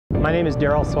My name is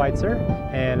Daryl Schweitzer,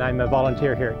 and I'm a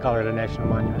volunteer here at Colorado National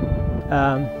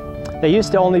Monument. They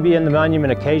used to only be in the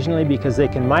monument occasionally because they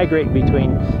can migrate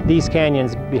between these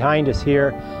canyons behind us here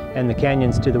and the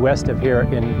canyons to the west of here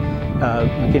in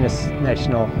McInnes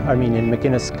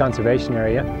Conservation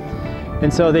Area.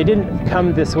 And so they didn't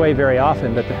come this way very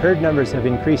often, but the herd numbers have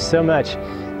increased so much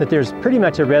that there's pretty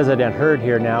much a resident herd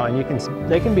here now, and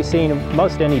they can be seen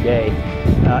most any day.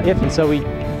 And so we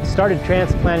started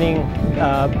transplanting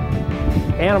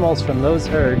animals from those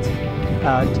herds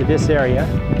to this area,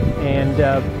 and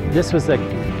this was the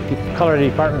Colorado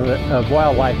Department of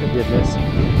Wildlife that did this.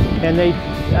 And they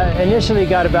initially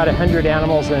got about 100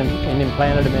 animals and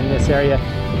implanted them in this area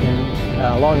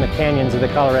along the canyons of the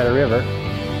Colorado River,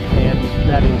 and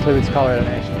that includes Colorado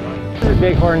National Monument. The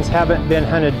bighorns haven't been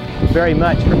hunted very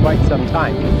much for quite some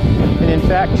time, and in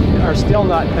fact are still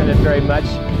not hunted very much.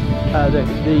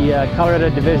 The Colorado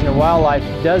Division of Wildlife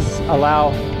does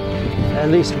allow at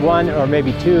least one or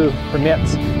maybe two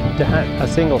permits to hunt a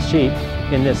single sheep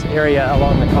in this area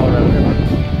along the Colorado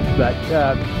River,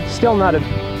 but still not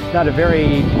a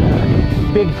very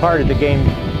big part of the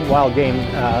wild game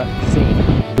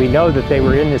scene. We know that they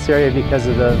were in this area because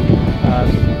of the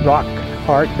rock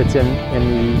art that's in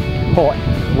the whole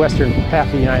western half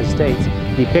of the United States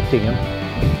depicting them.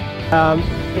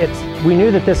 We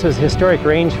knew that this was a historic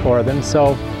range for them,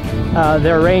 so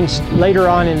their range later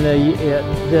on in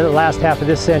the last half of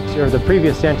this century, or the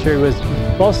previous century, was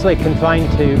mostly confined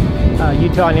to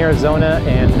Utah and Arizona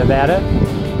and Nevada.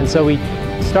 And so we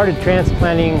started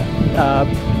transplanting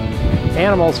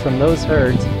animals from those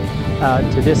herds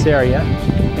to this area,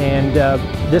 and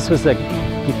this was the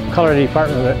Colorado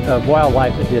Department of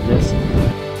Wildlife that did this.